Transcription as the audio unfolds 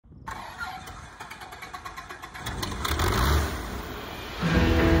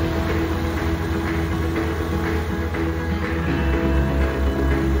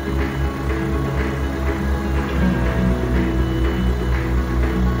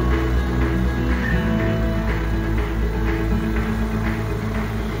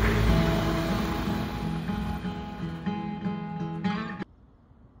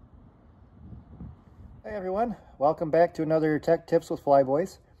welcome back to another Tech Tips with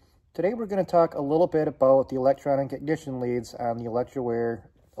Flyboys. Today we're going to talk a little bit about the electronic ignition leads on the ElectroAir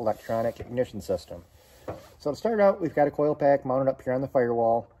Electronic Ignition System. So to start out, we've got a coil pack mounted up here on the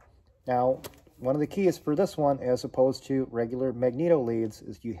firewall. Now, one of the keys for this one, as opposed to regular magneto leads,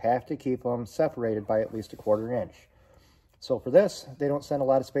 is you have to keep them separated by at least 1/4 inch. So for this, they don't send a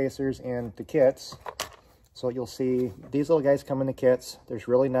lot of spacers in the kits. So you'll see these little guys come in the kits. There's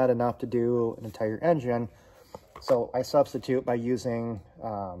really not enough to do an entire engine. So I substitute by using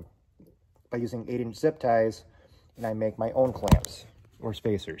 8-inch zip ties, and I make my own clamps or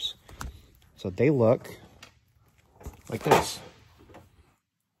spacers. So they look like this.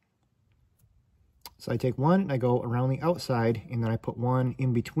 So I take one and I go around the outside, and then I put one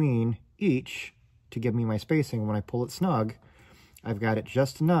in between each to give me my spacing. When I pull it snug, I've got it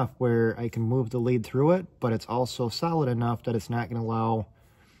just enough where I can move the lead through it, but it's also solid enough that it's not going to allow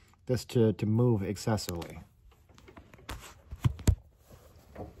this to move excessively.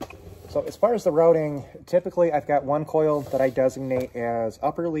 So as far as the routing, typically I've got one coil that I designate as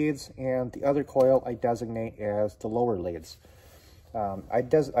upper leads, and the other coil I designate as the lower leads. I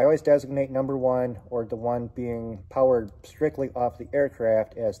always designate number one, or the one being powered strictly off the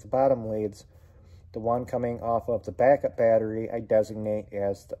aircraft, as the bottom leads. The one coming off of the backup battery I designate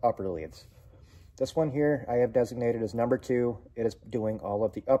as the upper leads. This one here I have designated as number 2. It is doing all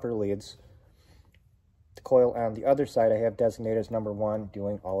of the upper leads. The coil on the other side I have designated as number 1,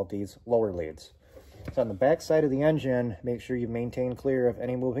 doing all of these lower leads. So on the back side of the engine, make sure you maintain clear of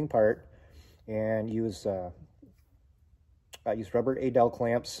any moving part, and use rubber A-dowel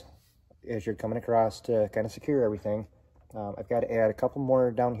clamps as you're coming across to kind of secure everything. I've got to add a couple more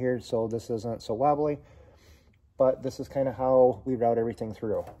down here so this isn't so wobbly, but this is kind of how we route everything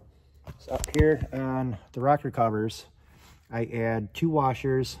through. So up here on the rocker covers, I add 2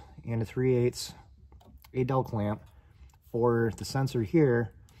 washers and a 3/8 A-dowel clamp. For the sensor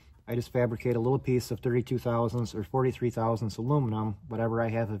here, I just fabricate a little piece of 32 thousandths or 43 thousandths aluminum, whatever I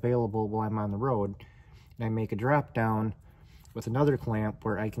have available while I'm on the road, and I make a drop down with another clamp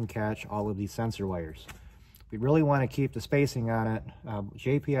where I can catch all of these sensor wires. We really want to keep the spacing on it.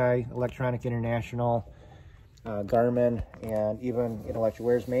 JPI, Electronic International, Garmin, and even in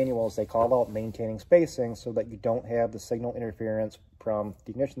ElectroAir's manuals, they call out maintaining spacing so that you don't have the signal interference from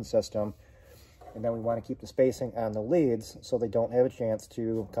the ignition system. And then we want to keep the spacing on the leads so they don't have a chance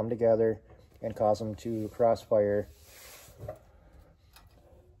to come together and cause them to crossfire.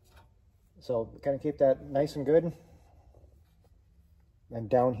 So kind of keep that nice and good. And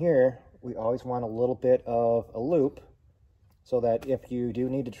down here, we always want a little bit of a loop so that if you do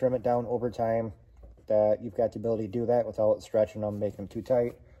need to trim it down over time, that you've got the ability to do that without stretching them, making them too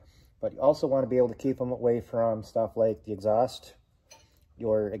tight. But you also want to be able to keep them away from stuff like the exhaust,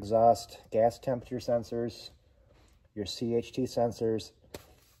 your exhaust gas temperature sensors, your CHT sensors.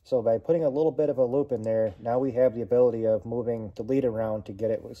 So by putting a little bit of a loop in there, now we have the ability of moving the lead around to get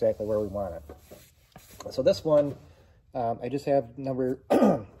it exactly where we want it. So this one, I just have number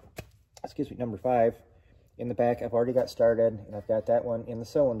 5 in the back. I've already got started, and I've got that one in the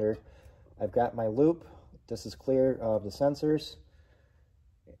cylinder. I've got my loop. This is clear of the sensors.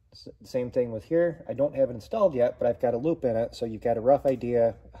 Same thing with here. I don't have it installed yet, but I've got a loop in it, so you've got a rough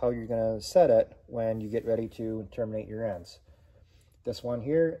idea how you're going to set it when you get ready to terminate your ends. This one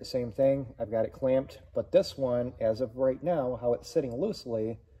here, same thing. I've got it clamped, but this one, as of right now, how it's sitting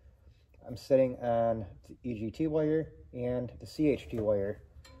loosely, I'm sitting on the EGT wire and the CHT wire.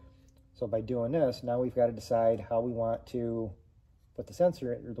 So by doing this, now we've got to decide how we want to put the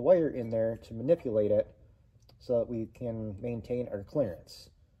sensor or the wire in there to manipulate it so that we can maintain our clearance.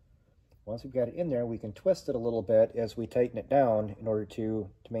 Once we've got it in there, we can twist it a little bit as we tighten it down in order to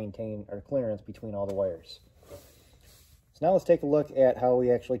maintain our clearance between all the wires. So now let's take a look at how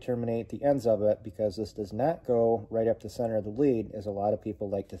we actually terminate the ends of it, because this does not go right up the center of the lead as a lot of people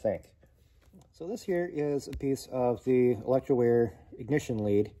like to think. So this here is a piece of the ElectroAir ignition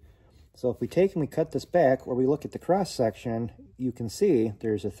lead. So if we take and we cut this back, or we look at the cross section, you can see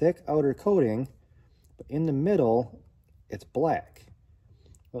there's a thick outer coating, but in the middle, it's black.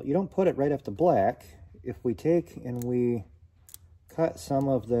 Well, you don't put it right up to black. If we take and we cut some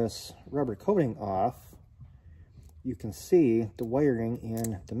of this rubber coating off, you can see the wiring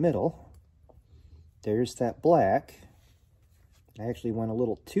in the middle. There's that black. I actually went a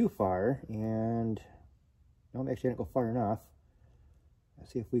little too far, and no, actually I didn't go far enough.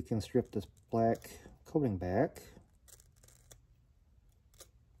 Let's see if we can strip this black coating back.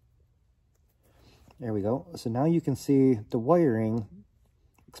 There we go. So now you can see the wiring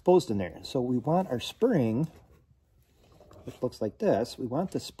exposed in there. So we want our spring, which looks like this, we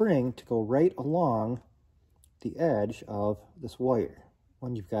want the spring to go right along the edge of this wire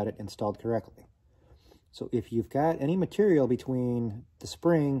when you've got it installed correctly. So if you've got any material between the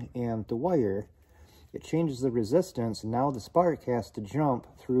spring and the wire, it changes the resistance, and now the spark has to jump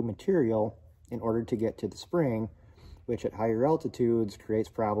through material in order to get to the spring, which at higher altitudes creates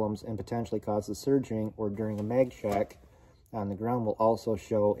problems and potentially causes surging, or during a mag check on the ground will also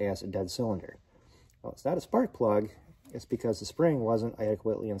show as a dead cylinder. Well, it's not a spark plug, it's because the spring wasn't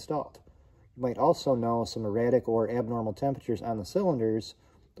adequately installed. You might also know some erratic or abnormal temperatures on the cylinders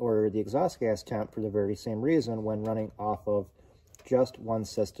or the exhaust gas temp for the very same reason when running off of just one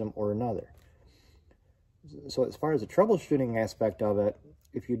system or another. So as far as the troubleshooting aspect of it,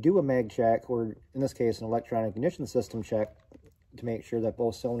 if you do a mag check, or in this case an electronic ignition system check, to make sure that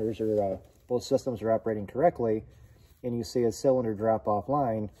both systems are operating correctly, and you see a cylinder drop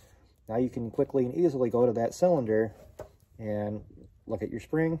offline, now you can quickly and easily go to that cylinder and look at your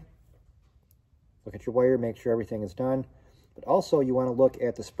spring, look at your wire, make sure everything is done. But also you want to look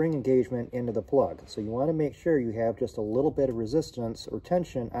at the spring engagement into the plug. So you want to make sure you have just a little bit of resistance or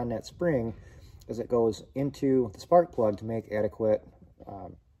tension on that spring as it goes into the spark plug to make adequate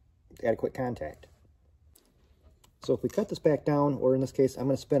contact. So if we cut this back down, or in this case I'm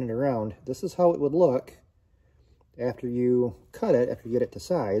going to spin it around, this is how it would look after you cut it, after you get it to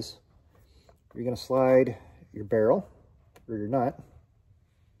size. You're going to slide your barrel, or your nut,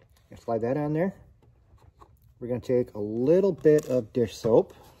 and slide that on there. We're going to take a little bit of dish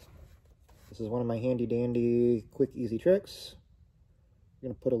soap. This is one of my handy dandy quick easy tricks. We're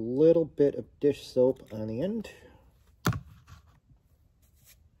going to put a little bit of dish soap on the end.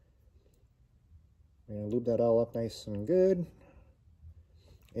 We're going to lube that all up nice and good.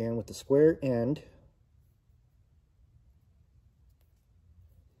 And with the square end,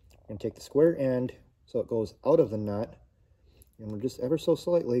 we're going to take the square end so it goes out of the nut, and we're just ever so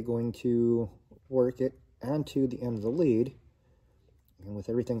slightly going to work it onto the end of the lead. And with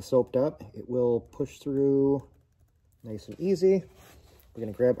everything soaped up, it will push through nice and easy. We're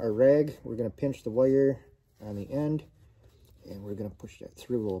going to grab our rag, we're going to pinch the wire on the end, and we're going to push that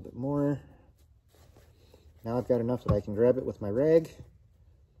through a little bit more. Now I've got enough that I can grab it with my rag,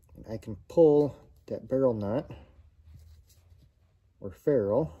 and I can pull that barrel nut, or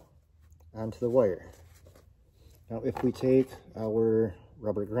ferrule, onto the wire. Now if we take our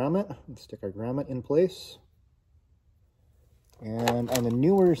rubber grommet and stick our grommet in place, and on the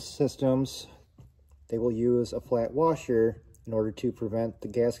newer systems, they will use a flat washer in order to prevent the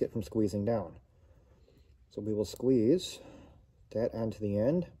gasket from squeezing down. So we will squeeze that onto the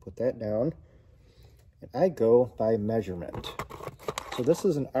end, put that down, and I go by measurement. So this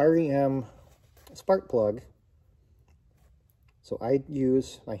is an REM spark plug, so I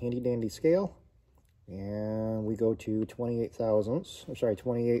use my handy dandy scale, and we go to 28 thousandths, or sorry,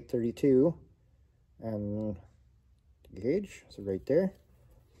 2832 and gauge, so right there.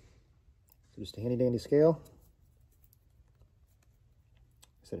 So just a handy dandy scale.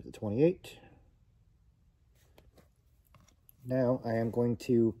 Set it to 28. Now I am going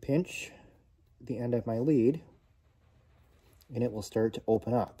to pinch the end of my lead, and it will start to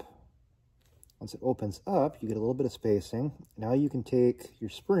open up. Once it opens up, you get a little bit of spacing. Now you can take your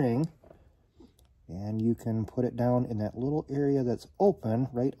spring and you can put it down in that little area that's open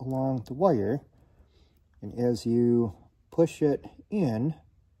right along the wire. And as you push it in,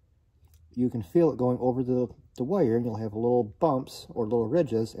 you can feel it going over the wire, and you'll have little bumps or little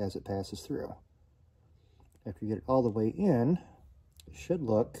ridges as it passes through. After you get it all the way in, it should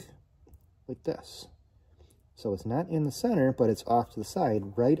look like this. So it's not in the center, but it's off to the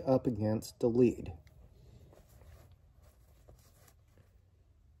side, right up against the lead.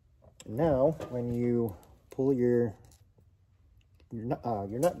 Now, when you pull your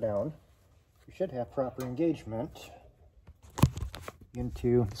nut down, you should have proper engagement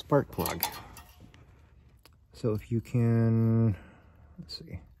into the spark plug. So if you can, let's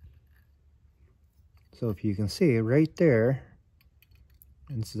see. So if you can see right there,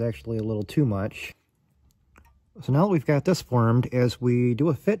 and this is actually a little too much. So now that we've got this formed, as we do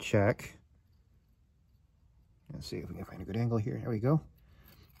a fit check, let's see if we can find a good angle here. There we go.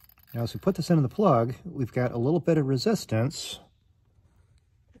 Now as we put this into the plug, we've got a little bit of resistance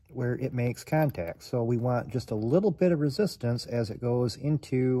where it makes contact. So we want just a little bit of resistance as it goes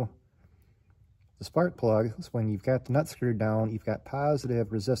into the spark plug. So when you've got the nut screwed down, you've got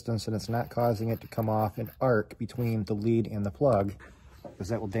positive resistance, and it's not causing it to come off and arc between the lead and the plug, because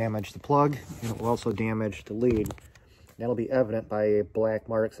that will damage the plug, and it will also damage the lead. That'll be evident by black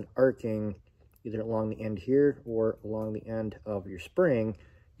marks and arcing either along the end here or along the end of your spring.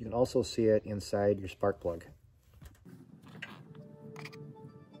 You can also see it inside your spark plug.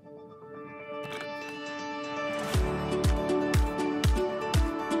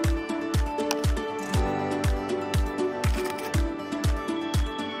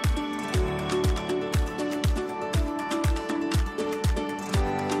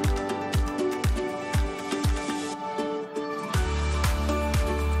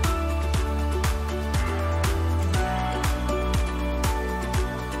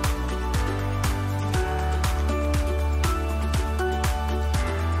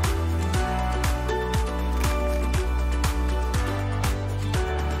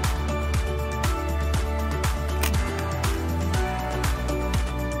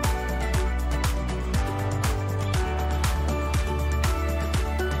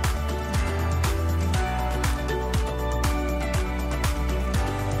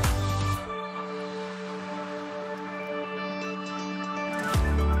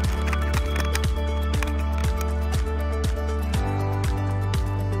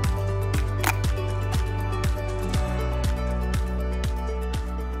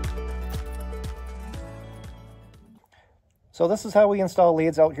 So this is how we install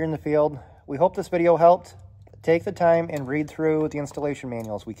leads out here in the field. We hope this video helped. Take the time and read through the installation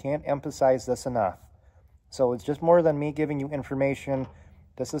manuals. We can't emphasize this enough. So it's just more than me giving you information.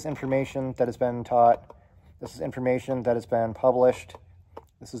 This is information that has been taught. This is information that has been published.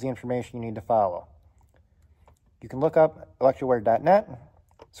 This is the information you need to follow. You can look up electroair.net,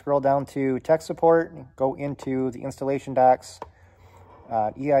 scroll down to tech support, go into the installation docs,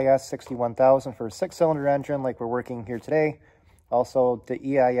 EIS 61000 for a 6-cylinder engine like we're working here today. Also the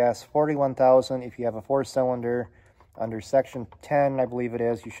EIS 41000 if you have a 4-cylinder. Under section 10, I believe it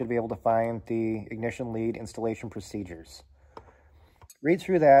is, you should be able to find the ignition lead installation procedures. Read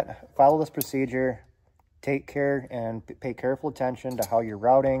through that, follow this procedure, take care and pay careful attention to how you're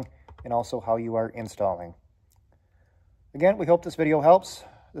routing and also how you are installing. Again, we hope this video helps.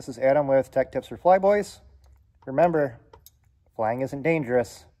 This is Adam with Tech Tips for Flyboys. Remember, flying isn't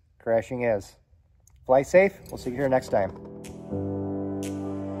dangerous, crashing is. Fly safe, we'll see you here next time.